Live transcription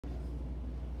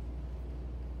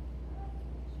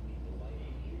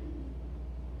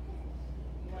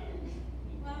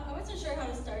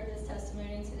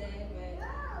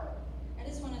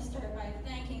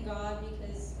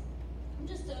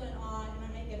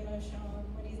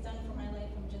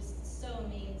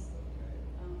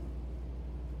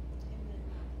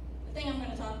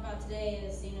today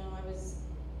is, I was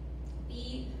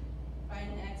beat by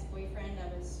an ex-boyfriend. I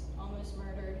was almost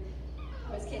murdered.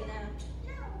 I was kidnapped.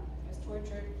 I was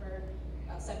tortured for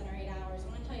about 7 or 8 hours. I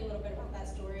want to tell you a little bit about that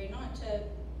story, not to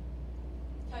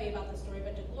tell you about the story,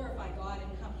 but to glorify God and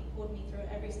how he pulled me through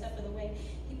every step of the way.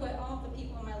 He put all the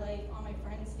people in my life, all my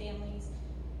friends, families,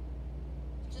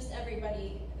 just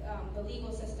everybody, the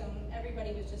legal system,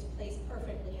 everybody was just placed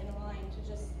perfectly in a line to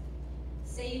just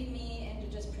save me and to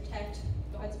just protect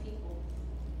God's people.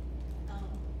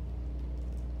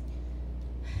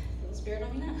 Feel the Spirit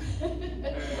on me now?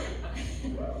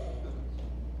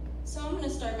 So I'm going to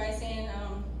start by saying,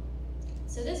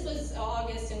 so this was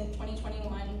August in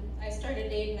 2021. I started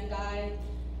dating a guy,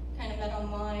 kind of met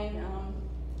online.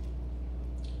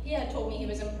 He had told me he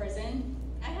was in prison.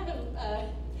 I have a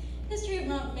history of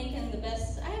not making the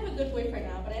best. I have a good boyfriend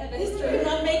now, but I have a history of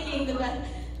not making the best.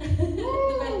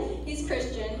 He's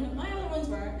Christian. My other ones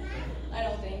weren't. I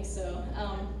don't think so.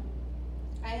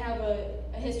 I have a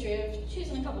history of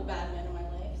choosing a couple bad men in my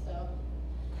life. So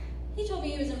he told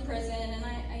me he was in prison, and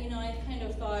I kind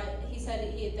of thought, he said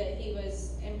that he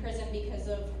was in prison because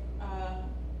of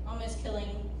almost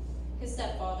killing his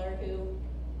stepfather, who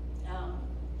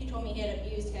he told me he had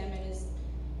abused him and his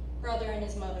brother and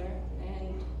his mother,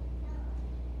 and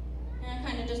I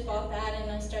kind of just bought that, and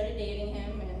I started dating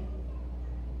him, and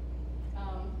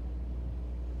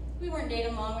we weren't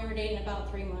dating long. We were dating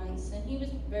about 3 months, and he was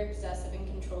very possessive and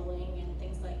controlling and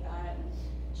things like that, and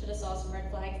should have saw some red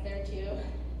flags there too.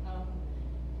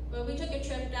 But we took a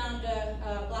trip down to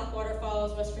Blackwater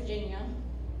Falls, West Virginia.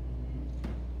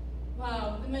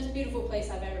 Wow, the most beautiful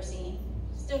place I've ever seen.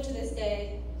 Still to this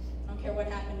day, I don't care what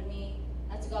happened to me.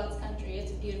 That's God's country.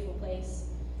 It's a beautiful place.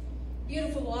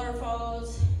 Beautiful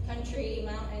waterfalls, country,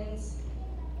 mountains.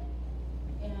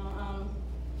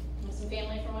 Some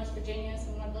family from West Virginia,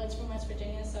 some of my blood's from West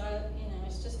Virginia, so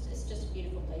it's just a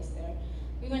beautiful place there.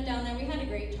 We went down there. We had a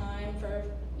great time.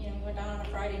 We went down on a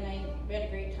Friday night. We had a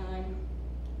great time.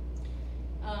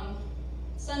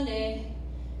 Sunday,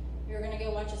 we were going to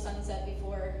go watch a sunset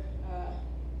before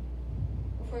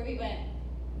we went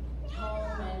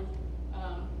home, and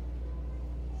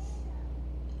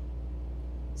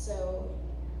so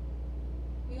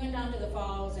we went down to the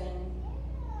falls, and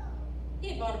he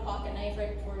had bought a pocket knife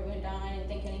right before we went down. I didn't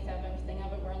think anything of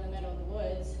it. We're in the middle of the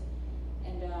woods,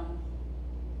 and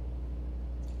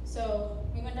so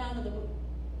we went down to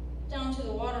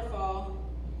the waterfall.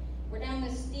 We're down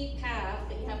this steep path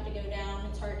that you have to go down.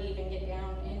 It's hard to even get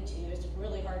down into. It's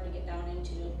really hard to get down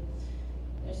into.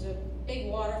 There's a big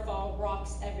waterfall,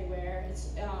 rocks everywhere.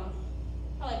 It's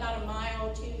probably about a mile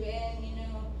or two in,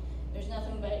 There's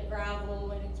nothing but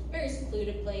gravel, and it's a very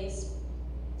secluded place.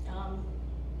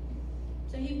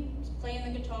 So he was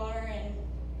playing the guitar, and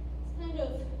kind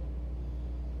of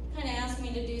asked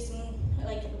me to do some,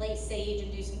 light sage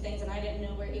and do some things, and I didn't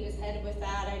know where he was headed with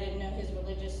that. I didn't know his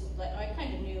religious, I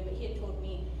kind of knew, but he had told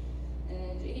me,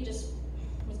 and he just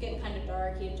was getting kind of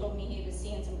dark. He had told me he was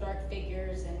seeing some dark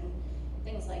figures and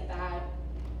things like that,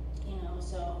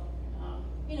 so,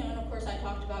 and of course I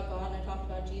talked about God, and I talked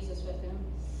about Jesus with him,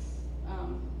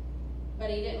 but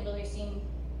he didn't really seem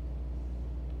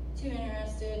too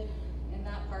interested in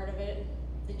that part of it,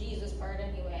 the Jesus part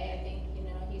anyway. I think,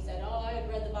 he said, oh, I had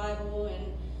read the Bible,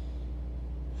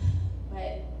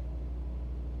 but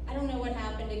I don't know what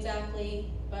happened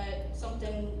exactly, but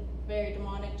something very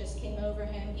demonic just came over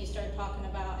him. He started talking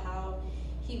about how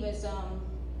he was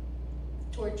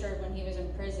tortured when he was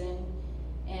in prison,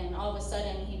 and all of a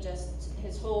sudden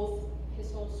his whole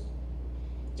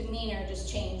demeanor just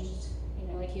changed,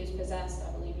 like he was possessed.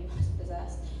 I believe he was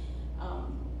possessed.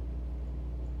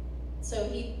 So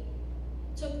he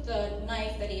took the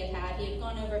knife that he had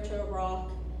gone over to a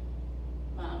rock,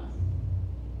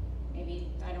 maybe,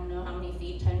 I don't know how many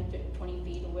feet, 10, 20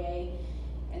 feet away,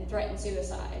 and threatened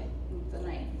suicide with the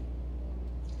knife.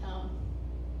 I'm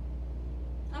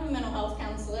a mental health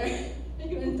counselor,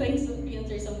 even thanks for being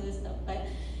through some of this stuff, but,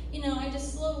 I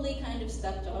just slowly kind of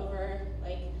stepped over,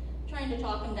 trying to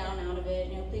talk him down out of it,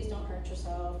 please don't hurt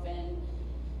yourself, and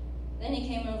then he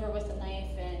came over with a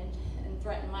knife and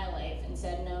threatened my life and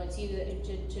said, no, it's you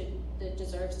that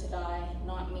deserves to die,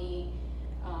 not me,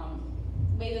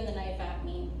 waving the knife at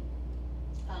me.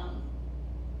 At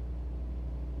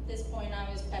this point, I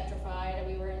was petrified.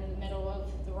 We were in the middle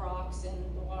of the rocks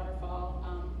and the waterfall.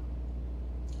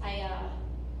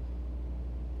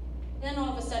 Then all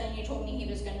of a sudden, he told me he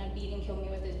was going to beat and kill me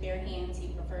with his bare hands. He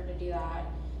preferred to do that.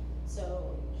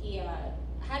 So he had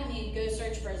me go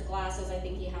search for his glasses. I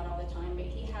think he had all the time, but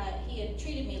he had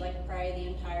treated me like prey the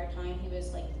entire time. He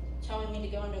was telling me to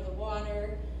go under the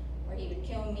water, or he would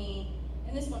kill me.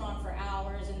 And this went on for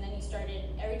hours, and then he started,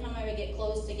 every time I would get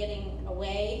close to getting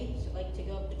away, so like to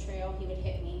go up the trail, he would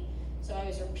hit me. So I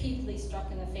was repeatedly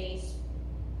struck in the face,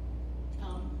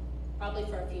 probably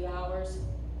for a few hours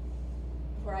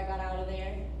before I got out of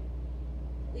there,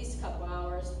 at least a couple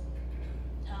hours.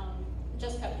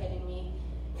 Just kept hitting me,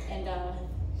 and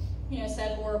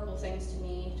said horrible things to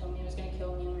me. Told me he was going to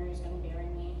kill me, or he was going to bury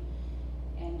me,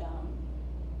 and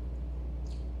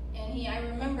I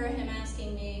remember him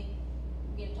asking me.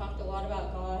 We had talked a lot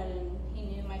about God, and he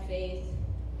knew my faith,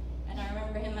 and I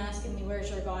remember him asking me, "Where's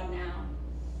your God now?"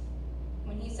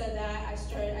 When he said that,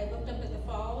 I looked up at the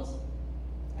falls,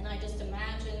 and I just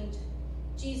imagined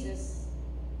Jesus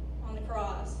on the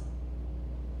cross.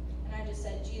 And I just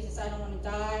said, "Jesus, I don't want to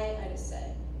die." I just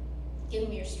said, "Give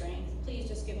me your strength. Please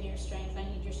just give me your strength. I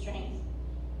need your strength."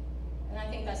 And I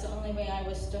think that's the only way I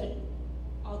withstood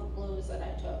all the blows that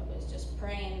I took, was just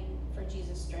praying for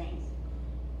Jesus' strength.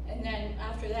 And then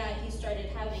after that, he started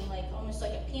having almost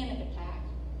like a panic attack.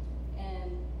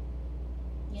 And,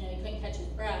 he couldn't catch his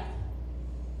breath.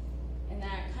 And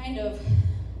that and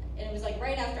it was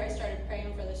right after I started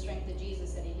praying for the strength of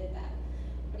Jesus that he did that.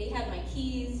 But he had my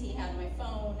keys, he had my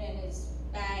phone in his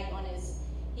bag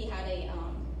he had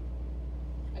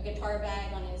a guitar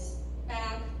bag on his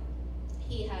back.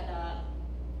 He had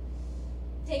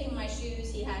taken my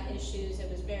shoes, he had his shoes. It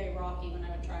was very rocky. When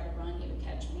I would try to run, he would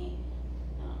catch me.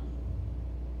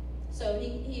 So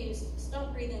he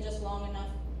stopped breathing just long enough,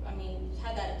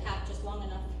 had that attack just long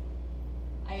enough.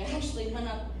 I actually went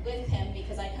up with him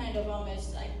because I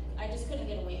I just couldn't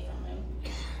get away from him.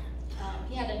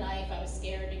 He had a knife. I was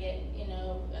scared to get,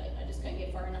 I just couldn't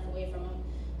get far enough away from him.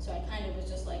 So I was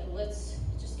just like, let's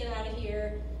just get out of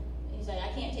here. He's like, "I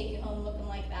can't take you home looking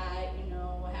like that,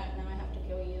 now I have to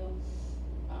kill you."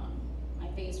 My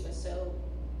face was so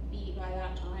beat by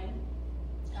that time.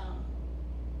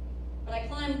 But I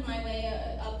climbed my way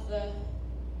up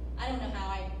I don't know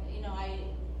how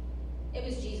it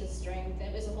was Jesus' strength.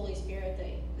 It was the Holy Spirit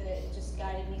that just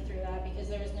guided me through that, because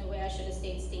there was no way I should have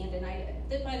stayed standing.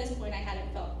 By this point, I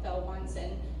hadn't fell once,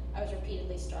 and I was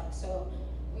repeatedly struck. So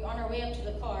on our way up to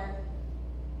the car,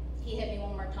 he hit me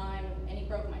one more time, and he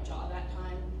broke my jaw that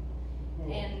time,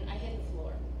 and I hit the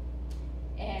floor.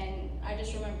 And I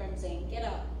just remember him saying, "Get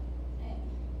up." And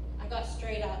I got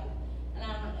straight up,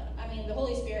 and the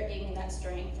Holy Spirit gave me that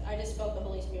strength. I just felt the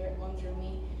Holy Spirit going through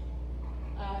me.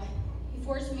 He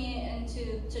forced me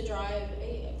to drive.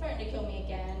 He threatened to kill me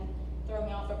again, throw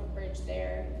me off of a bridge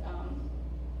there.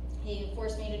 He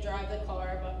forced me to drive the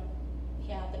car, but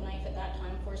he had the knife at that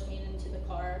time, forced me into the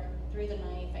car through the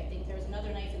knife. I think there was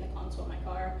another knife in the console of my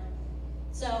car.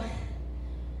 So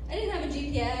I didn't have a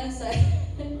GPS.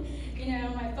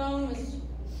 My phone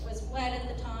was wet at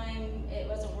the time. It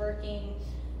wasn't working.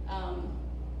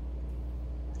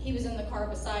 He was in the car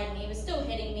beside me. He was still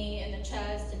hitting me in the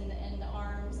chest and the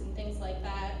arms and things like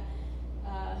that.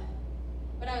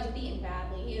 But I was beaten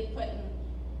badly. He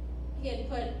had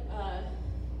put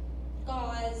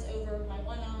gauze over my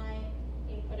one eye.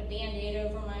 He had put a Band-Aid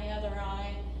over my other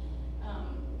eye.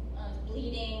 I was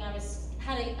bleeding.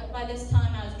 By this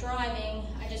time I was driving.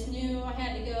 I just knew I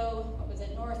had to go,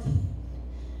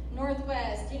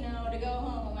 northwest, to go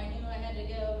home. I knew I had to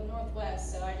go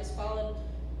northwest, so I just followed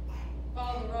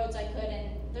the roads I could, and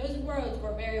those roads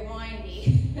were very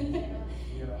windy.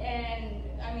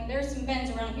 And there's some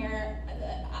bends around here.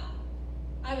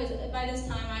 By this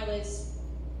time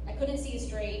I couldn't see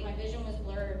straight. My vision was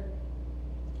blurred.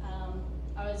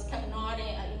 I kept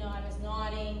nodding. I was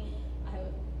nodding.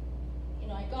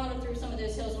 I got up through some of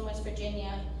those hills in West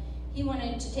Virginia. He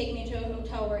wanted to take me to a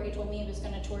hotel where he told me he was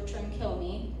going to torture and kill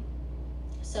me.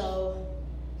 So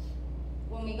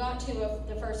when we got to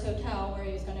the first hotel where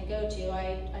he was going to go to,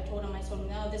 I told him,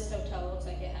 "No, this hotel looks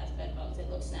like it has bed bugs. It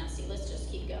looks nasty. Let's just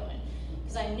keep going."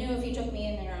 Because I knew if he took me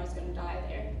in there, I was going to die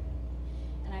there.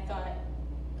 And I thought,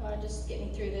 "God, just get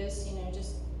me through this.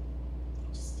 Just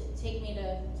take me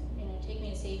to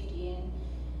safety."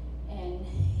 And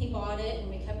he bought it, and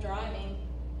we kept driving.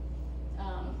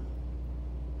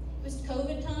 It was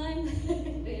COVID time.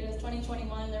 It was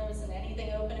 2021. There wasn't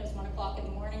anything open. It was 1 o'clock in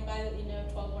the morning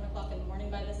 1 o'clock in the morning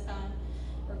by this time.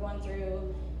 We're going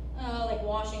through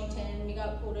Washington. We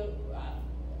got pulled over.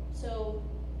 So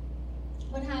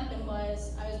what happened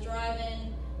was I was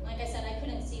driving. Like I said, I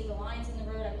couldn't see the lines in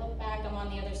the road. I looked back. I'm on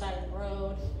the other side of the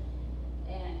road.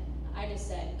 And I just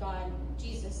said, "God,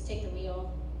 Jesus, take the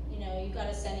wheel. You got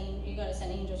to send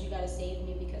angels. You got to save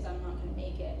me, because I'm not going to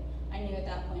make it." I knew at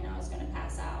that point I was going to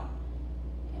pass out.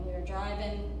 And we were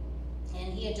driving,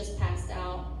 and he had just passed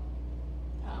out.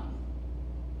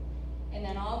 And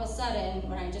then all of a sudden,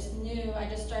 when I just knew, I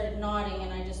just started nodding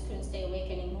and I just couldn't stay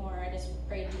awake anymore. I just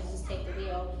prayed, Jesus, take the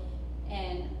wheel.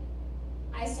 And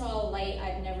I saw a light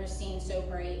I've never seen so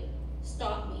bright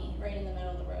stop me right in the middle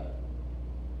of the road.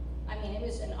 I mean, it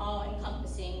was an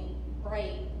all-encompassing,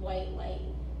 bright, white light.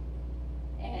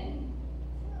 And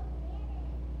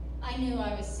I knew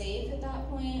I was safe at that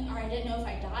point, or I didn't know if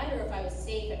I died or if I was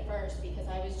safe at first, because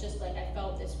I was just like, I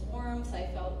felt this warmth, I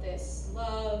felt this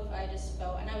love, I just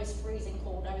felt, and I was freezing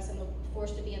cold. I was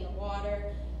forced to be in the water,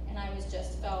 and I was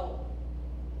just felt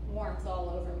warmth all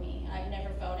over me. I've never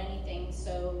felt anything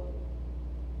so,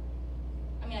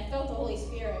 I mean, I felt the Holy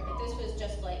Spirit, but this was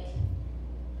just like,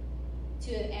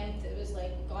 to an nth, it was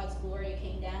like God's glory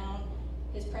came down,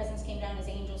 His presence came down, His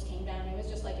angels came down. It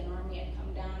was just like an army had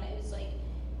come down. It was like,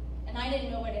 and I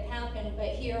didn't know what had happened, but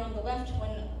here on the left,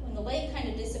 when the light kind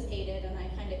of dissipated and I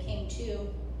kind of came to,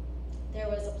 there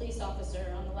was a police officer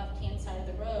on the left-hand side of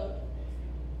the road.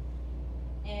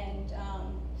 And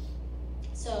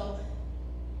so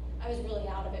I was really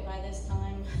out of it by this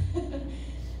time.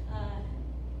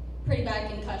 Pretty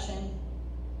bad concussion.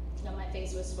 My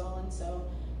face was swollen, so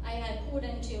I had pulled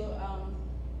into,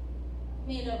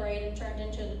 made a right and turned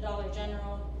into the Dollar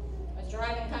General. I was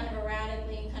driving kind of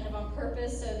erratically, kind of on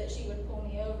purpose, so that she would pull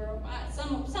me over.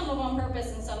 Some of on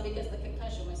purpose and some because the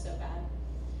concussion was so bad.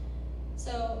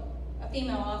 So a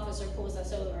female officer pulls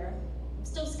us over. I'm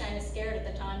still kind of scared at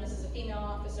the time. This is a female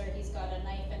officer. He's got a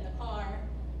knife in the car.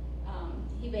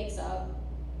 He wakes up.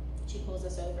 She pulls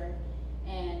us over.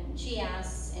 And she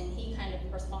asks, and he kind of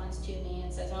responds to me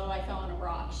and says, oh, I fell on a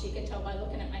rock. She could tell by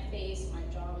looking at my face, my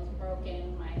jaw was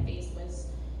broken, my face was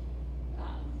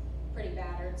pretty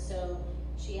battered. So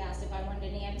she asked if I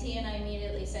wanted an EMT, and I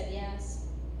immediately said yes.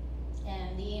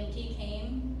 And the EMT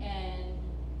came, and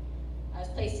I was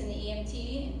placed in the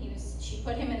EMT, and she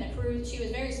put him in the cruise. She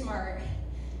was very smart.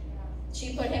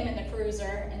 She put him in the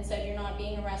cruiser and said, you're not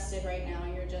being arrested right now,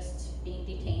 you're just being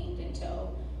detained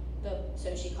until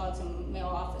so she called some male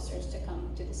officers to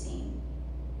come to the scene.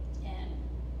 And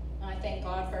I thank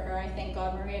God for her. I thank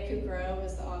God Maria Kukuro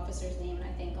was the officer's name, and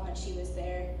I thank God she was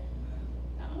there.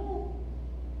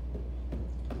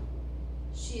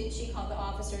 She called the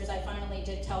officers. I finally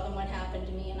did tell them what happened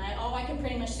to me, and all I could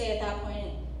pretty much say at that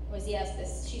point was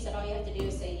yes. She said, all you have to do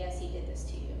is say yes, he did this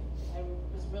to you. I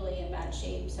was really in bad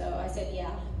shape, so I said, yeah,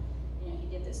 he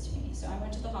did this to me. So I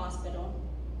went to the hospital.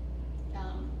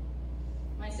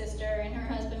 My sister and her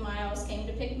husband Miles came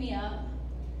to pick me up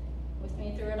with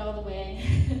me through it all the way.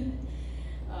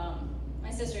 My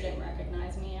sister didn't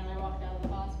recognize me, and I walked out of the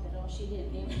hospital. She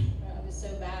didn't even. I was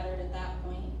so battered at that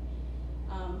point.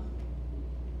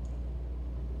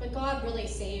 But God really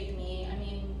saved me. I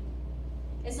mean,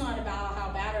 it's not about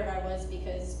how battered I was,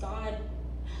 because God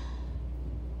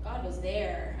was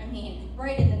there. I mean,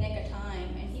 right in the nick of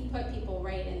time, and He put people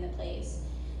right in the place.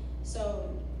 So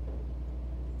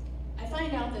I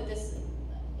found out that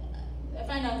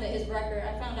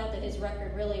his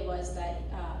record really was that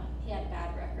he had a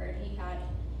bad record. He had,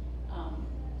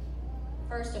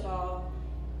 first of all,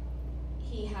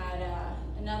 he had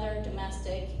another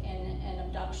domestic and an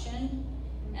abduction,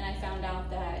 and I found out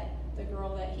that the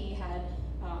girl that he had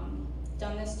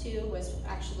done this to was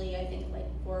actually, I think, like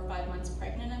 4 or 5 months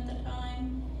pregnant at the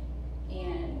time,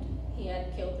 and he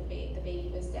had killed the baby. The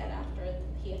baby was dead after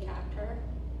he attacked her.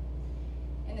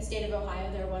 In the state of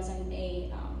Ohio, there wasn't a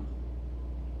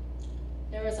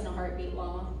heartbeat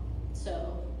law,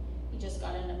 so he just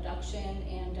got an abduction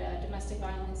and domestic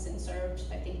violence and served,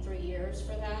 I think, 3 years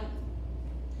for that.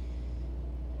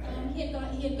 He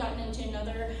had gotten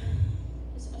into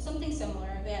something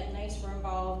similar. They had knives were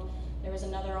involved. There was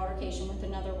another altercation with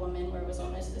another woman where it was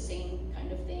almost the same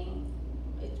kind of thing.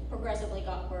 It progressively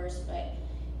got worse, but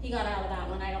he got out of that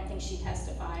one. I don't think she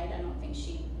testified. I don't think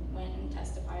she went and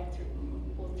testified through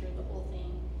the whole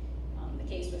thing. The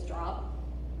case was dropped.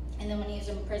 And then when he was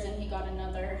in prison, he got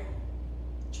another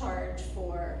charge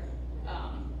for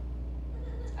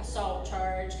assault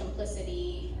charge,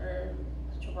 complicity, or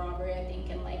robbery, I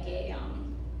think, and like a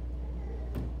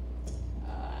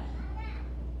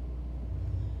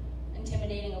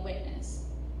intimidating a witness.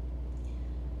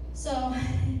 So,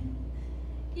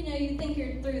 you think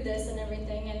you're through this and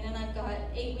everything, and then I've got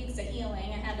 8 weeks of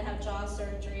healing. I had to have jaw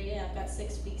surgery. I've got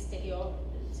 6 weeks to heal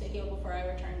before I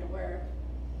return to work.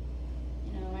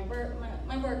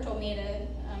 My work told me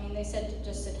they said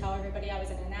just to tell everybody I was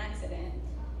in an accident.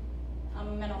 I'm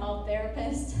a mental health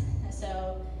therapist,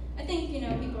 so I think,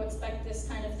 people expect this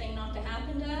kind of thing not to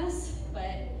happen to us,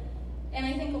 and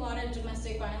I think a lot of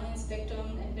domestic violence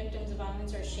victims of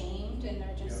violence are shamed, and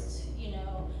they're just,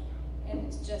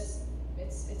 and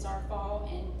it's our fault,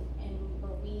 and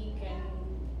we're weak, and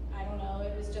I don't know,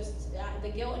 it was just, the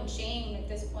guilt and shame at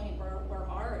this point were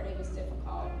hard. It was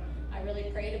difficult. I really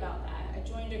prayed about that. I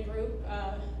joined a group,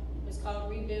 it was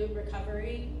called Reboot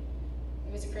Recovery.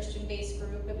 It was a Christian-based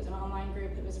group. It was an online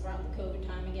group. It was around the COVID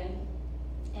time again.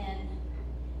 And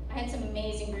I had some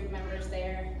amazing group members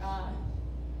there.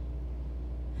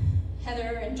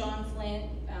 Heather and John Flint,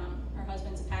 her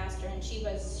husband's a pastor, and she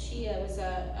was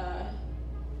a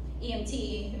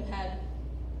EMT who had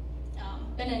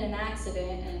been in an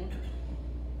accident, and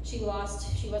she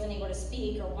wasn't able to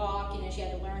speak or walk. You know, she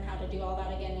had to learn how to do all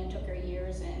that again, and it took her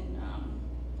years. And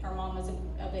her mom was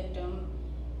a victim,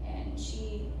 and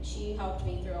she helped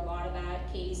me through a lot of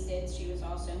that. Katie Stitz, she was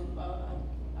also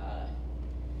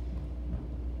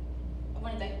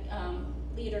one of the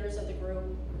leaders of the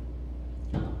group.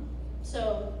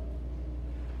 So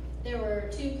there were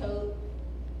two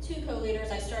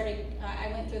co-leaders.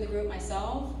 I went through the group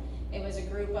myself. It was a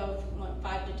group of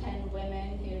 5 to 10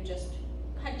 women who just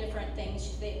had different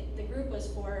things. The group was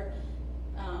for,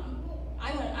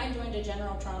 I joined a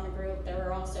general trauma group. There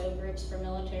were also groups for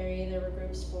military. There were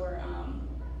groups for,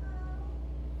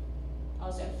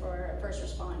 also for first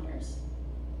responders.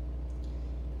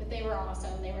 But they were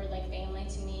awesome. They were like family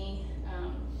to me.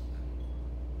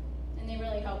 And they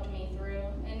really helped me through.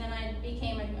 And then I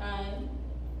became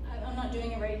I'm not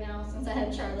doing it right now since I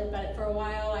had Charlotte, but for a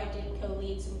while I did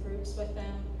co-lead some groups with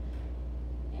them.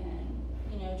 And,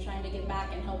 you know, trying to get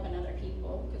back and helping other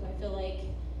people, because I feel like,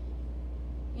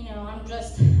 you know, I'm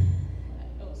just,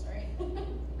 oh, sorry,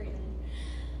 breathing.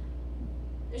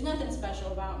 There's nothing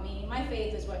special about me. My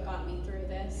faith is what got me through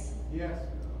this. Yes.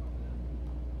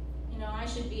 You know, I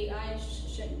shouldn't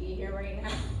be here right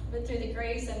now, but through the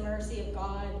grace and mercy of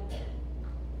God,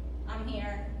 I'm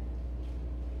here.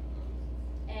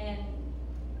 And,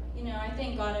 you know, I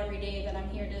thank God every day that I'm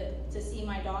here to see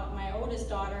my oldest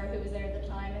daughter, who was there at the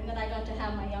time, and that I got to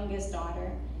have my youngest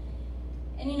daughter.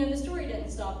 And, you know, the story didn't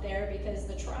stop there, because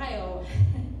the trial,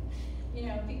 you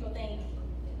know, people think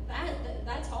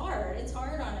that's hard. It's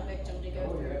hard on a victim to go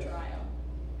through a trial.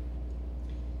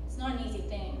 It's not an easy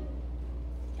thing.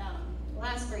 It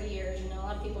lasts for years. You know, a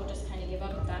lot of people just kind of give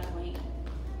up at that point.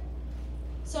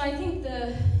 So I think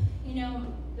the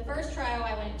first trial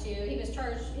I went to, he was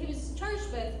charged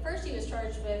with,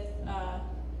 I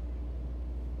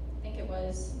think it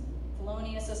was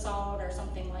felonious assault or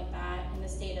something like that in the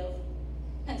state of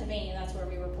Pennsylvania. That's where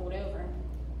we were pulled over.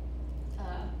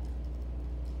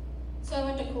 So I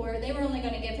went to court. They were only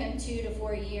going to give him 2 to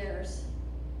 4 years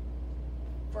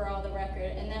for all the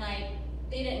record, and then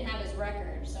they didn't have his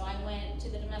record, so I went to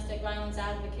the domestic violence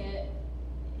advocate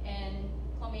in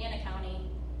Columbiana County,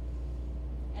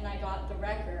 and I got the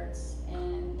records,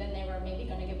 and then they were maybe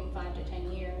going to give him 5 to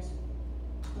 10 years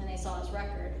when they saw his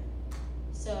record.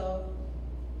 So,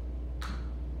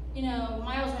 you know,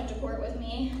 Miles went to court with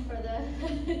me for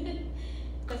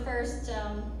the first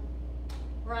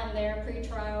run there,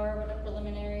 pre-trial or whatever,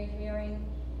 preliminary hearing.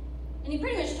 And he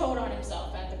pretty much told on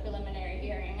himself at the preliminary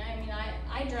hearing. I mean,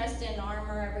 I dressed in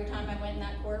armor every time I went in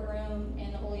that courtroom,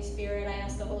 in the Holy Spirit. I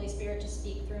asked the Holy Spirit to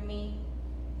speak through me.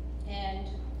 And,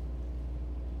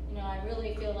 you know, I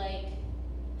really feel like,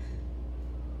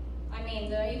 I mean,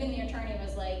 even the attorney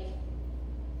was like,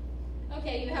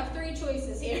 okay, you have 3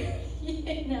 choices here.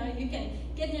 You know, you can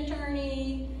get an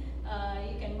attorney,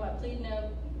 you can, plead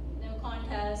no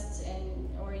contest,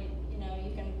 or, you know,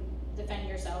 you can defend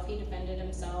yourself. He defended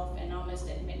himself and almost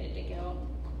admitted to guilt.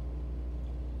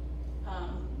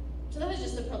 So that was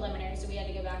just the preliminary, so we had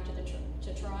to go back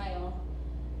to trial.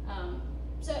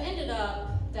 So it ended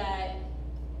up that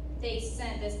they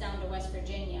sent this down to West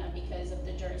Virginia because of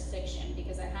the jurisdiction,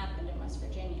 because it happened in West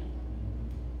Virginia.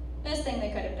 Best thing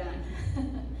they could have done.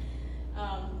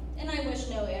 And I wish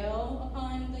no ill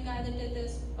upon the guy that did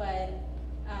this, but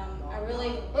I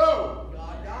really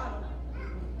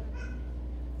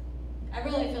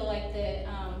feel like that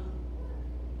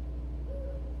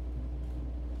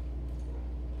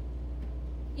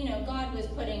you know, God was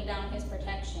putting down his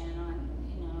protection on,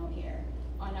 you know, here,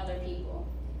 on other people.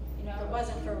 You know, it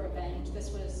wasn't for revenge.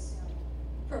 This was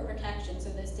for protection, so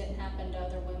this didn't happen to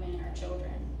other women or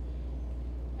children.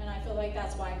 And I feel like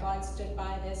that's why God stood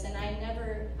by this. And I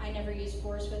never used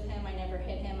force with him. I never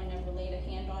hit him. I never laid a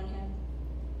hand on him.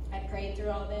 I prayed through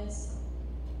all this.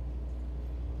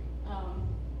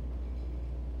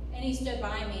 And he stood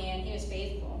by me, and he was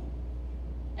faithful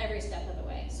every step of the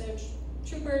way. So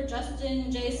Trooper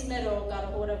Justin J. Smittle got a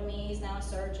hold of me. He's now a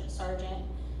sergeant,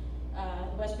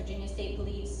 West Virginia State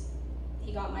Police.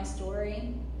 He got my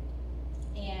story,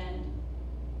 and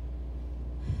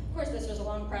of course this was a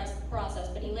long process,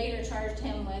 but he later charged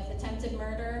him with attempted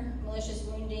murder, malicious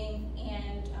wounding,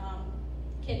 and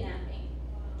kidnapping.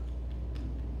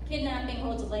 Kidnapping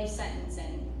holds a life sentence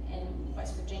in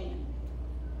West Virginia.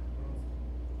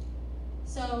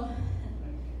 So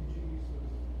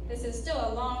this is still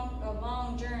a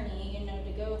long journey,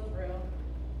 to go through.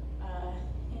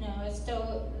 It's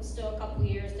still a couple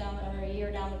years down, or a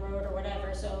year down the road or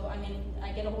whatever. So,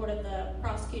 I get a hold of the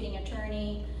prosecuting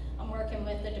attorney. I'm working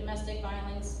with the domestic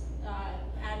violence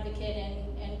advocate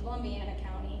in Columbiana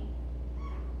County.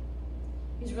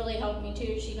 He's really helped me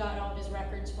too. She got all of his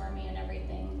records for me and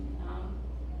everything.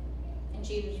 And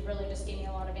she was really just gave me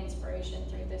a lot of inspiration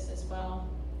through this as well.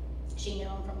 She knew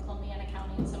him from Columbiana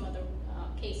County and some of the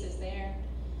cases there.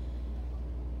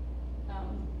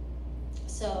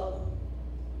 So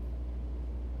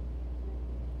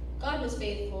God was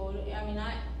faithful.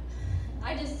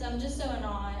 I'm just so in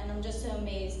awe, and I'm just so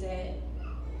amazed at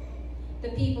the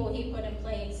people He put in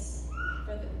place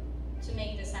to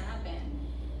make this happen.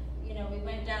 We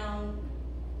went down.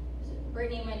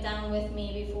 Brittany went down with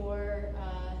me before.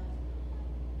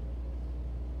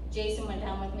 Jason went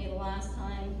down with me the last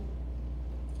time,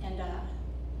 and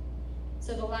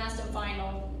so the last and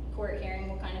final court hearing,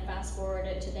 we'll kind of fast forward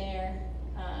it to there.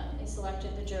 They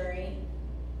selected the jury.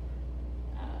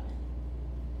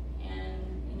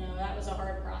 And that was a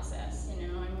hard process. I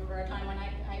remember a time when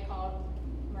I called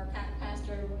our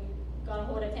pastor, we got a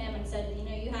hold of him and said,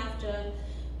 you have to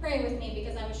pray with me,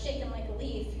 because I was shaking like a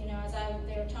leaf, as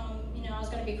they were telling me, I was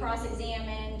going to be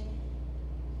cross-examined.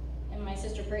 And my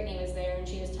sister Brittany was there, and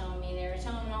she was telling me, they were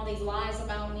telling me all these lies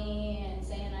about me and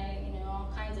saying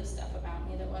all kinds of stuff about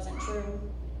me that wasn't true,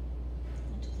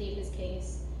 and to plead his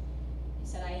case. He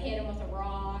said I hit him with a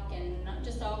rock, and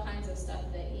just all kinds of stuff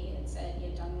that he had said he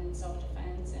had done in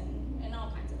self-defense, and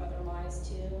all kinds of other lies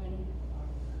too. And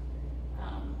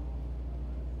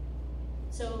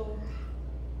so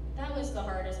that was the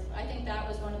hardest. I think that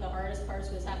was one of the hardest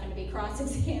parts, was having to be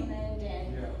cross-examined,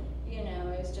 and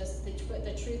it was just the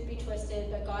truth be twisted.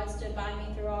 But God stood by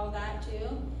me through all that too,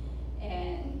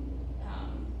 and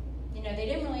they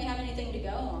didn't really have anything to go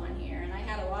on here, and I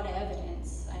had a lot of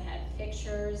evidence. I had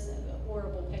pictures,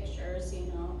 horrible pictures,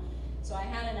 so I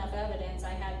had enough evidence.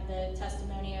 I had the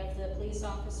testimony of the police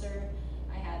officer,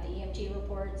 I had the EMT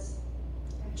reports.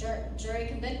 Jury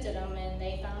convicted him, and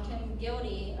they found him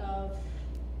guilty of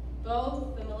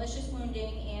both the malicious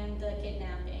wounding and the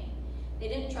kidnapping. They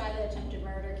didn't try the attempted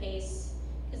murder case,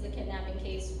 because the kidnapping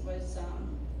case was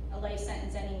a life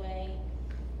sentence anyway.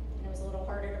 And it was a little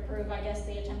harder to prove, I guess,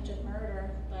 the attempted murder,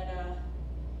 but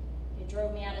it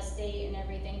drove me out of state and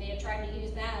everything. They had tried to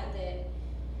use that, they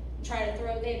had tried to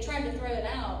throw it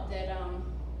out, that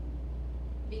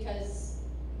because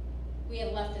we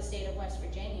had left the state of West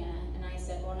Virginia, and I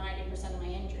said, well, 90% of my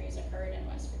injuries occurred in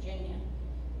West Virginia.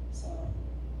 So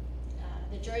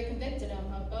the jury convicted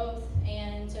him of both,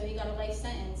 and so he got a life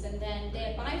sentence. And then they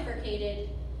had bifurcated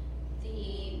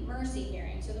the mercy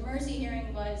hearing. So the mercy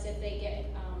hearing was if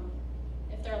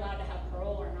they're allowed to have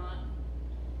parole or not.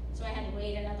 So I had to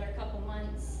wait another couple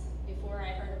months before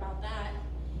I heard about that.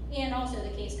 And also the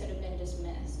case could have been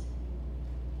dismissed.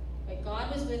 But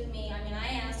God was with me. I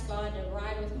asked God to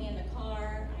ride with me in the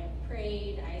car. I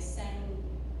prayed. I sang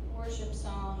worship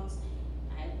songs.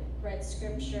 I read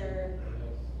scripture.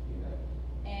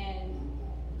 And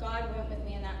God went with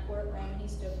me in that courtroom. He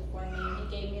stood before me, and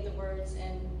He gave me the words,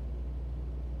 and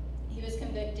he was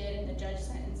convicted, and the judge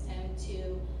sentenced him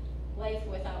to life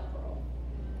without parole.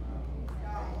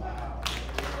 Wow.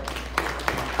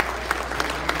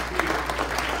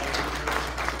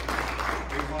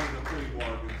 They wanted a plea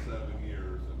bargain 7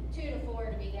 years. 2 to 4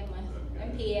 to begin with. In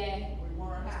PA, it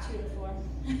was 2 to 4.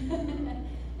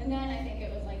 And then I think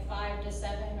it was like 5 to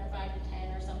 7 or 5 to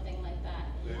 10 or something like that.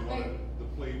 They wanted the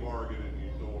plea bargain, and you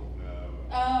told them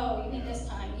no. Oh, you mean this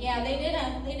time? Yeah, they did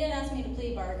ask me to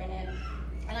plea bargain it,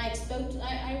 and I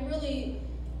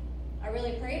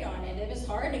really prayed on it. It was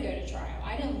hard to go to trial.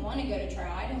 I didn't want to go to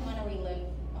trial. I didn't want to relive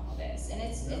all this. And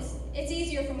it's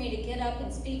easier for me to get up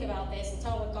and speak about this and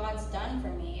tell what God's done for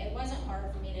me. It wasn't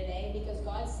hard for me today because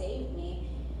God saved me.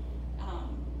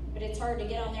 But it's hard to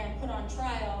get on there and put on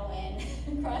trial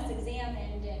and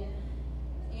cross-examined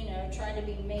and try to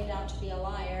be made out to be a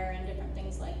liar and different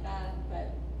things like that.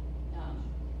 But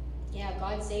yeah,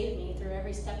 God saved me through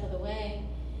every step of the way.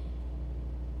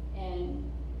 And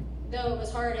though it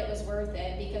was hard, it was worth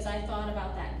it, because I thought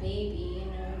about that baby,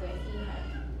 that he had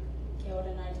killed,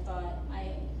 and I thought,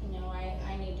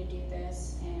 I need to do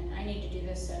this, and I need to do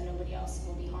this so nobody else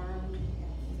will be harmed.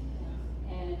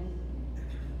 And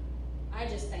I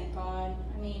just thank God.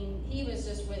 He was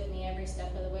just with me every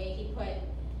step of the way.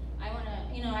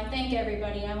 I thank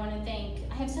everybody. I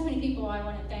have so many people I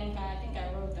want to thank. I think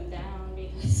I wrote them down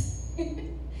because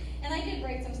And I did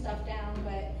write some stuff down,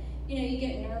 but you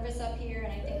get nervous up here,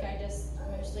 and I think I just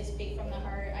mostly speak from the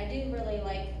heart. I do really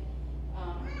like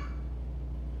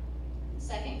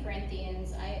 2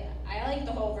 Corinthians. I like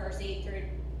the whole verse 8 through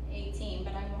 18,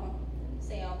 but I won't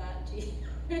say all that to you,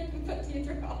 put you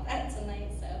through all that tonight.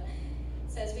 So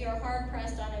it says, we are hard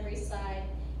pressed on every side,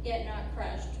 yet not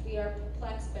crushed. We are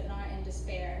perplexed, but not in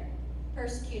despair.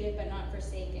 Persecuted, but not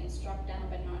forsaken. Struck down,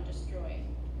 but not destroyed.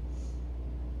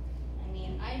 I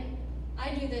mean,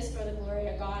 I do this for the glory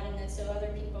of God, and then so other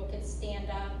people could stand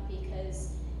up,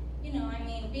 because, I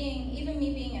mean, even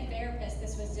me being a therapist,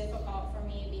 this was difficult for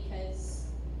me because,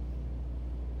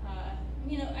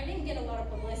 I didn't get a lot of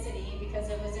publicity because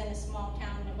it was in a small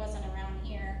town and it wasn't around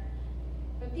here.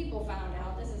 But people found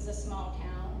out this is a small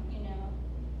town,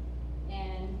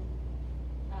 and,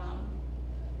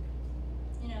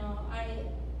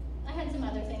 I had some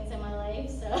other things in my life,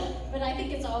 so, but I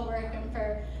think it's all working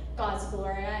for God's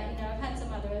glory. I've had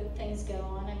some other things go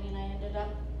on. I mean, I ended up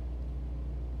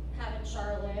having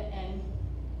Charlotte and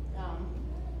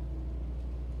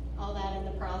all that in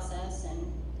the process,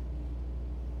 and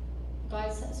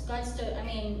God stood. I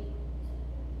mean,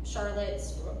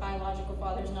 Charlotte's biological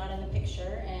father's not in the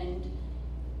picture, and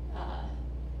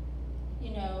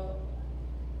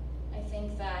I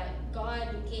think that God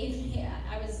gave me.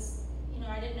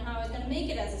 I didn't know how I was going to make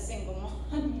it as a single mom.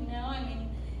 I mean,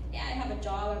 yeah, I have a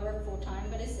job, I work full time,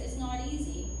 but it's not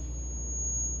easy.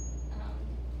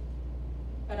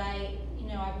 But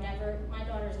my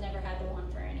daughter's never had to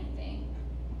want for anything.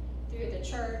 Through the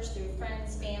church, through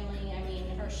friends, family, I mean,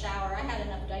 her shower, I had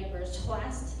enough diapers to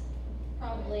last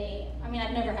probably, I've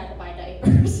never had to buy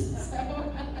diapers. So,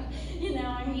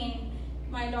 I mean,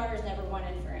 my daughter's never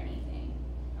wanted for anything.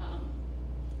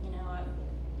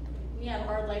 We had a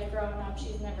hard life growing up.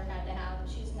 She's never had to have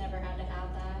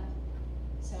that.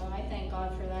 So I thank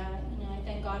God for that. I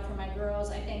thank God for my girls.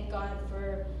 I thank God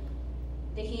for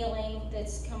the healing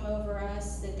that's come over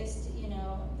us, that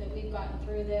that we've gotten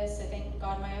through this. I thank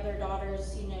God my other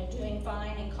daughter's, doing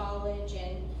fine in college,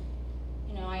 and,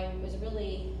 I was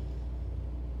really,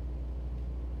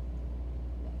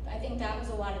 I think that was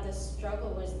a lot of the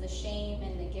struggle, was the shame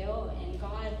and the guilt. And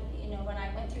God, when I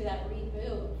went through that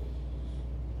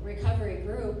recovery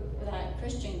group, that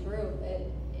Christian group,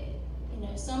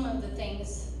 some of the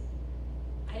things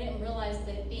I didn't realize,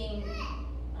 that being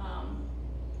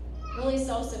really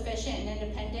self-sufficient and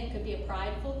independent could be a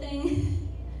prideful thing.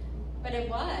 But it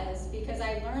was, because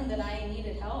I learned that I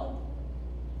needed help,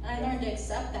 and I learned to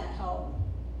accept that help,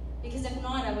 because if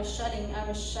not, I was shutting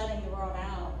the world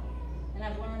out. And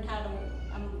I've learned how to,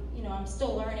 I'm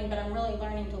still learning, but I'm really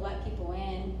learning to let people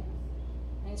in.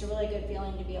 And it's a really good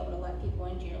feeling to be able to let people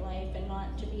into your life and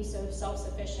not to be so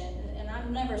self-sufficient. And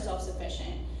I'm never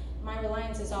self-sufficient. My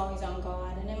reliance is always on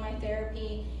God. And in my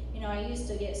therapy, I used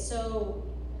to get so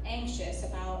anxious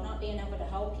about not being able to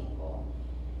help people.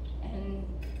 And,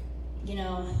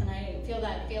 when I feel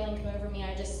that feeling come over me,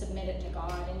 I just submit it to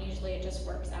God, and usually it just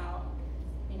works out.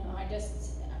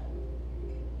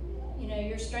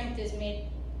 Your strength is made,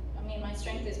 my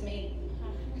strength is made,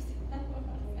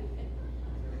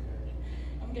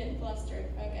 I'm getting flustered,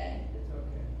 okay. It's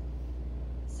okay.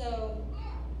 So,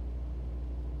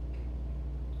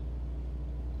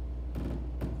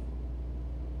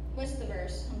 what's the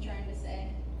verse I'm trying to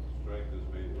say? Strength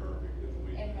is made perfect in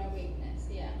weakness. In my weakness,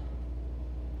 yeah.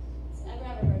 So I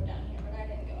have it wrote down here, but I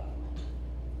didn't go off much.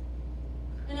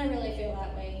 And I really feel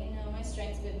that way, my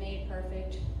strength's been made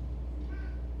perfect.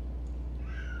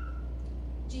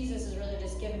 Jesus has really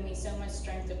just given me so much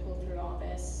strength to pull through all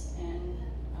this, and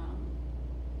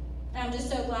I'm just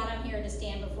so glad I'm here to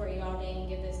stand before you all day and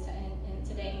give this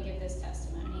today and give this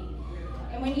testimony.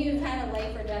 And when you've had a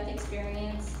life or death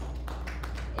experience,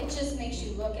 it just makes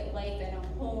you look at life in a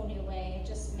whole new way. It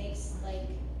just makes,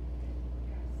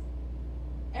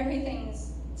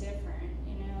 everything's different,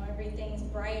 everything's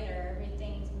brighter,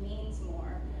 everything means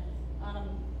more.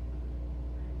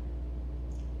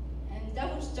 And the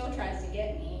devil still tries to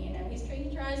get me,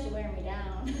 he tries to wear me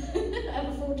down. I have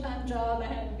a full-time job, I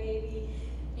have a baby,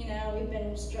 we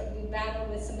battled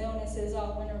with some illnesses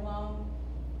all winter long.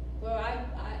 Well,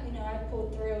 I've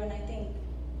pulled through, and I think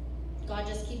God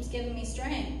just keeps giving me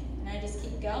strength, and I just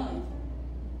keep going.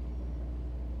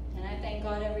 And I thank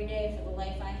God every day for the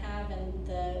life I have, and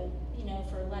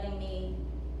for letting me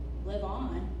live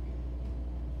on.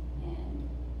 And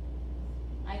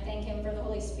I thank Him for the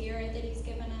Holy Spirit that He's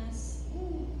given us.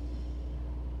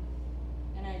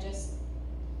 And I just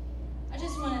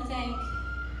want to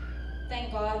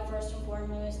thank God first and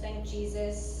foremost. Thank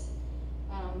Jesus.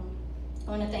 I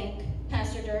want to thank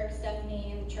Pastor Dirk,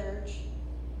 Stephanie, and the church.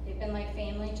 They've been like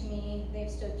family to me. They've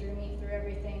stood through me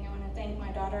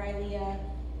daughter Ilea,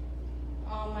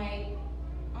 all my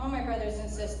brothers and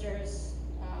sisters.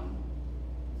 I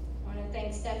want to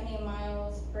thank Stephanie and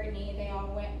Miles, Brittany. They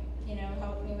all went,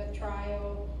 helped me with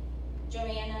trial.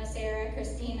 Joanna, Sarah,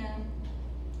 Christina,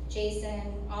 Jason,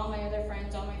 all my other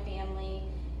friends, all my family,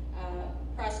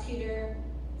 prosecutor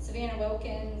Savannah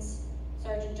Wilkins,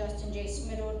 Sergeant Justin J.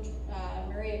 Smiddle,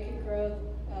 Maria Kukro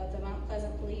of the Mount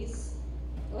Pleasant Police,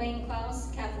 Elaine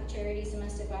Klaus, Catholic Charities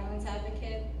Domestic Violence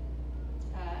Advocate,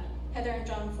 Heather and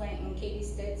John Flint and Katie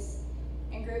Stitz,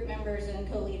 and group members and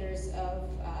co-leaders of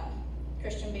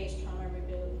Christian-based trauma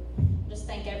reboot. Just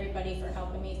thank everybody for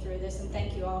helping me through this, and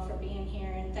thank you all for being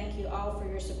here, and thank you all for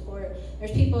your support.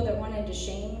 There's people that wanted to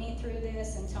shame me through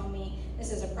this and tell me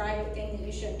this is a private thing that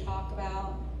you shouldn't talk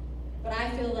about, but I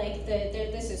feel like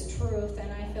this is truth,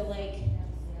 and I feel like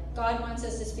God wants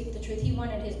us to speak the truth. He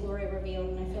wanted his glory revealed,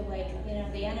 and I feel like,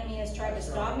 the enemy has tried to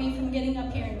stop me from getting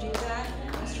up here and do that.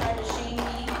 He's tried to shame me,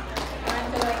 and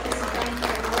I feel like this is done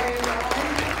for the glory of God.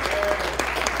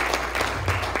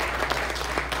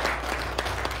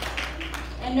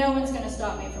 And no one's going to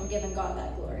stop me from giving God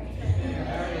that glory.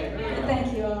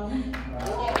 Thank you all.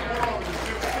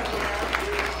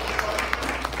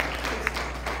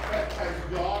 Has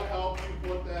God helped you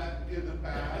put that in the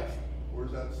past? Or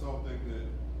is that something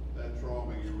that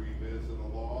trauma you revisit a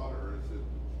lot? Or is it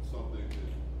something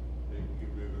that you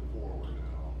moving forward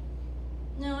now?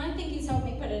 No, I think he's helped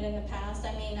me put it in the past.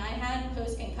 I mean, I had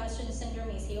post-concussion syndrome.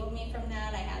 He's healed me from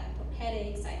that. I had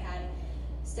headaches. I had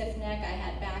stiff neck. I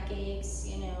had backaches.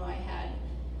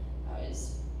 I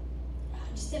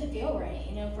just didn't feel right,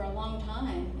 for a long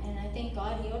time. And I think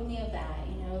God healed me of that.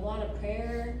 A lot of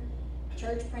prayer,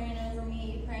 church praying over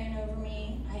me, you praying over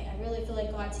me. I really feel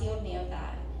like God's healed me of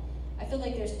that. I feel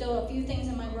like there's still a few things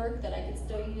in my work that I could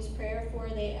still use prayer for.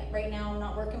 Right now I'm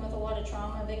not working with a lot of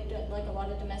trauma victims, like a lot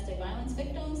of domestic violence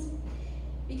victims,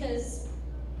 because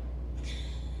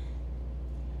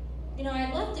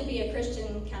I'd love to be a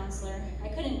Christian counselor. I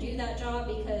couldn't do that job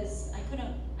because I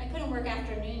couldn't work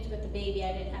afternoons with the baby.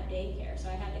 I didn't have daycare, so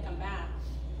I had to come back.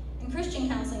 And Christian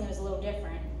counseling was a little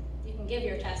different. You can give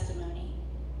your testimony,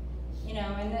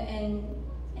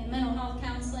 and mental health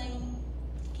counseling,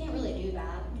 you can't really do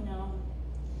that,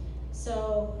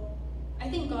 So I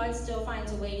think God still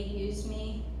finds a way to use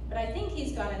me, but I think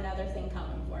he's got another thing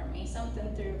coming for me,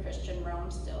 something through Christian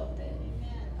realm still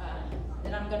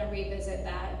that I'm going to revisit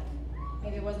that.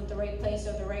 Maybe it wasn't the right place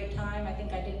or the right time. I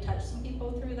think I did touch some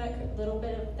people through that little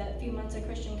bit of that few months of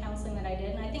Christian counseling that I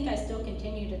did, and I think I still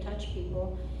continue to touch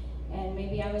people, and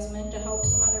maybe I was meant to help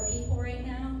some other people right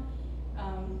now.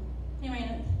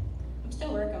 Anyway, I'm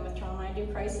still working with trauma. I do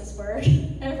crisis work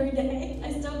every day.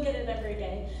 I still get it every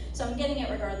day. So I'm getting it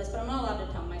regardless, but I'm not allowed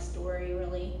to tell my story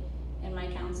really in my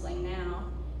counseling now.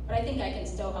 But I think I can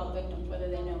still help victims whether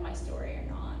they know my story or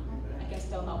not. I can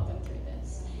still help them through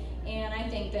this. And I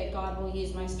think that God will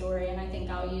use my story, and I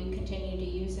think I'll continue to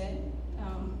use it.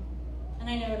 And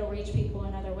I know it'll reach people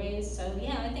in other ways. So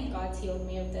yeah, I think God's healed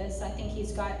me of this. I think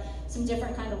he's got some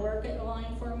different kind of work at the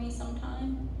line for me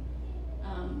sometime.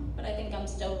 But I think I'm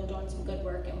still doing some good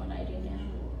work in what I do now.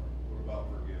 What about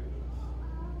forgiveness?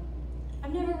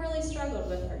 I've never really struggled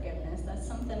with forgiveness. That's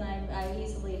something I've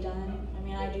easily done. I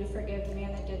mean, I do forgive the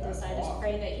man that did this. I just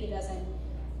pray that he doesn't.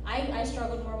 I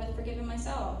struggled more with forgiving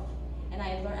myself. And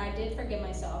I did forgive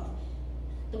myself.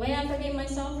 The way I forgave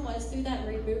myself was through that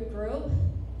reboot group.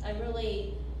 I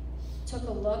really took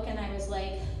a look and I was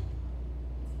like,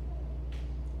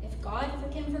 if God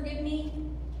can forgive me,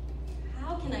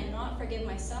 how can I not forgive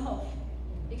myself?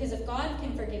 Because if God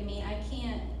can forgive me, I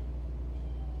can't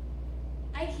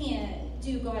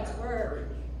do God's work.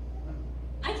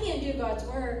 I can't do God's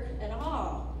work at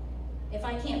all if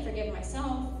I can't forgive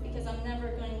myself, because I'm never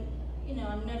going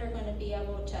to be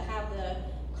able to have the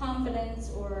confidence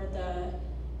or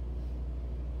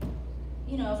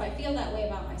if I feel that way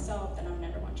about myself, then I'm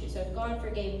never going to. So if God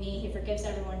forgave me, he forgives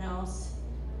everyone else,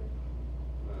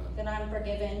 then I'm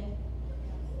forgiven.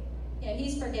 Yeah,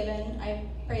 he's forgiven. I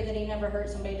pray that he never hurt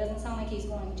somebody. It doesn't sound like he's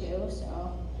going to,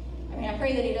 so. I mean, I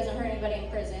pray that he doesn't hurt anybody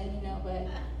in prison, but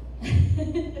you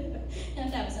have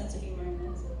to have a sense of humor in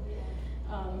this.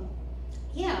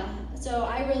 Yeah, so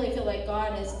I really feel like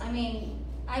God is,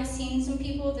 I've seen some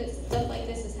people that stuff like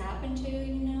this has happened to,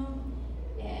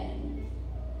 and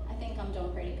I think I'm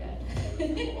doing pretty good.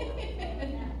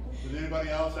 Does anybody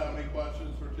else have any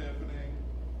questions for Tiffany?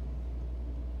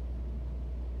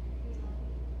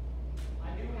 I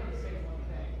do want to say one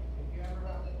thing. If you ever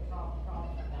have that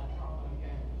problem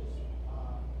again, just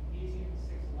Ephesians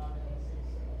 6:11 and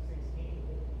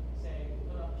 6:16 say,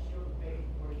 put up a shield of faith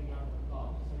where you got the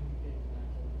thought, so you get that.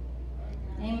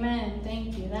 Amen.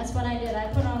 Thank you. That's what I did. I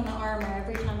put on the armor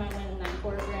every time I went in that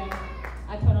courtroom.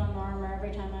 I put on the armor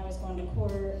every time I was going to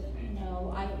court. You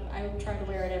know, I try to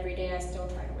wear it every day. I still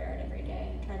try to wear it every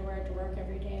day. I try to wear it to work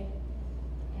every day.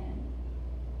 And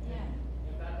yeah.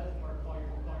 If that doesn't work, call your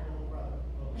little brother.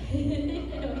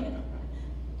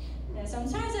 Yeah,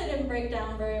 sometimes I didn't break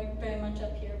down very much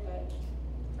up here, but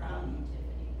I mean,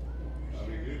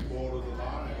 you quoted a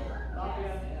lot. I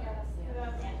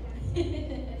love it.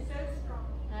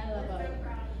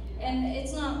 And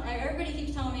it's not, everybody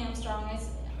keeps telling me I'm strong.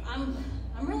 I'm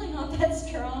really not that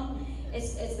strong.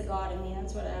 It's the God in me.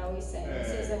 That's what I always say. This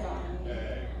is the God in me.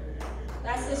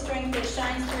 That's the strength that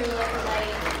shines through like a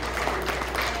light.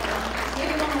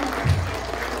 Maybe one more.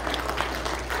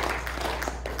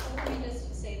 Let me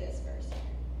just say this verse here.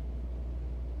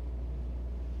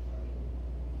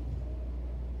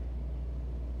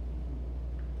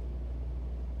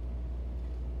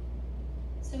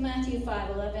 So Matthew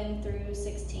 5:11 through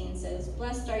 16 says,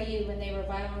 "Blessed are you when they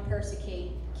revile and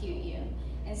persecute you,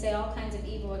 and say all kinds of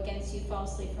evil against you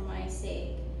falsely for my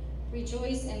sake.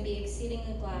 Rejoice and be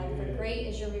exceedingly glad, for great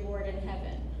is your reward in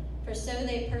heaven. For so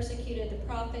they persecuted the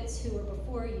prophets who were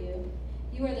before you.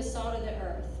 You are the salt of the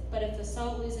earth, but if the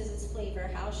salt loses its flavor,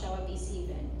 how shall it be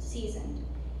seasoned?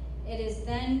 It is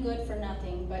then good for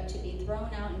nothing but to be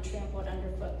thrown out and trampled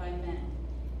underfoot by men.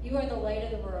 You are the light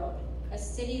of the world. A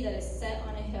city that is set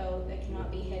on a hill that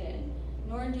cannot be hidden.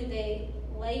 Nor do they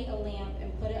light a lamp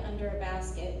and put it under a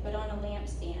basket, but on a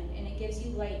lampstand, and it gives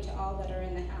you light to all that are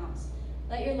in the house.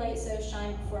 Let your light so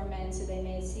shine before men, so they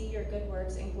may see your good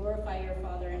works and glorify your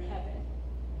Father in heaven."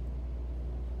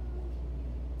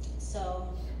 So,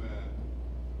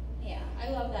 yeah, I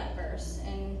love that verse.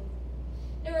 And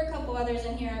there were a couple others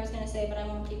in here I was going to say, but I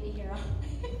won't keep you here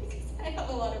because I have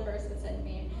a lot of verses in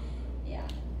me. Yeah.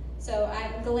 So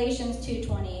Galatians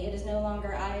 2:20, "It is no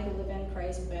longer I who live in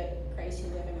Christ, but Christ who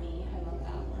live in me." I love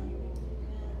that one.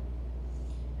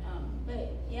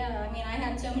 But yeah, I mean, I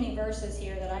had so many verses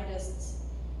here that I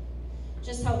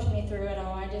just helped me through it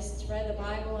all. I just read the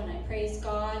Bible and I praised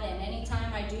God. And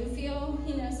anytime I do feel,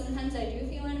 sometimes I do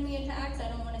feel enemy attacks. I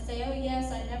don't want to say, oh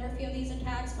yes, I never feel these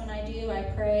attacks. When I do, I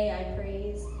pray, I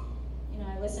praise.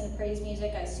 I listen to praise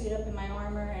music. I suit up in my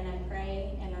armor and I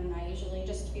pray, and then I usually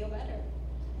just feel better.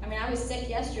 I mean, I was sick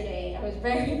yesterday. I was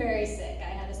very, very sick.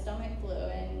 I had a stomach flu,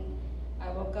 and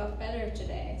I woke up better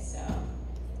today. So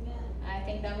I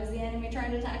think that was the enemy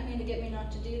trying to attack me to get me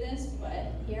not to do this,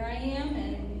 but here I am,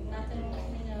 and nothing,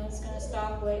 is going to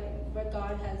stop what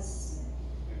God has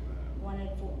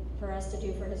wanted for us to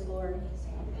do for His glory. So.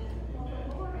 Well,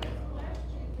 the Lord has blessed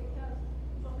you because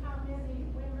look how many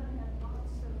women have not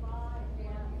survived.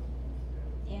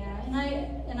 Yeah,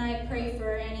 and I pray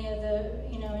for any of the,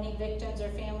 any victims or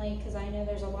family, because I know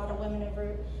there's a lot of women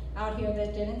out here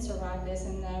that didn't survive this,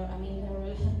 and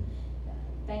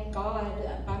thank God,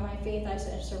 by my faith, I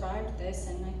survived this,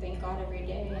 and I thank God every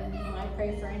day, and I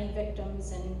pray for any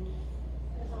victims and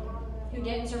who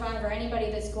didn't survive, or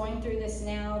anybody that's going through this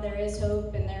now. There is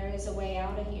hope, and there is a way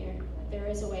out of here. There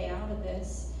is a way out of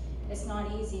this. It's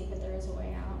not easy, but there is a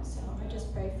way out. So I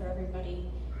just pray for everybody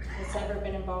that's ever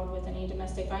been involved with any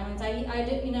domestic violence. I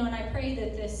did, and I pray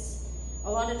that this, a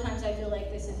lot of times I feel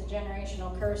like this is a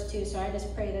generational curse too, so I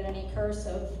just pray that any curse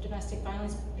of domestic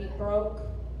violence be broke,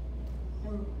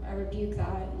 and I rebuke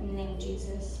that in the name of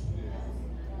Jesus.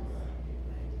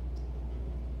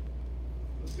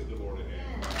 Let's give the Lord a hand.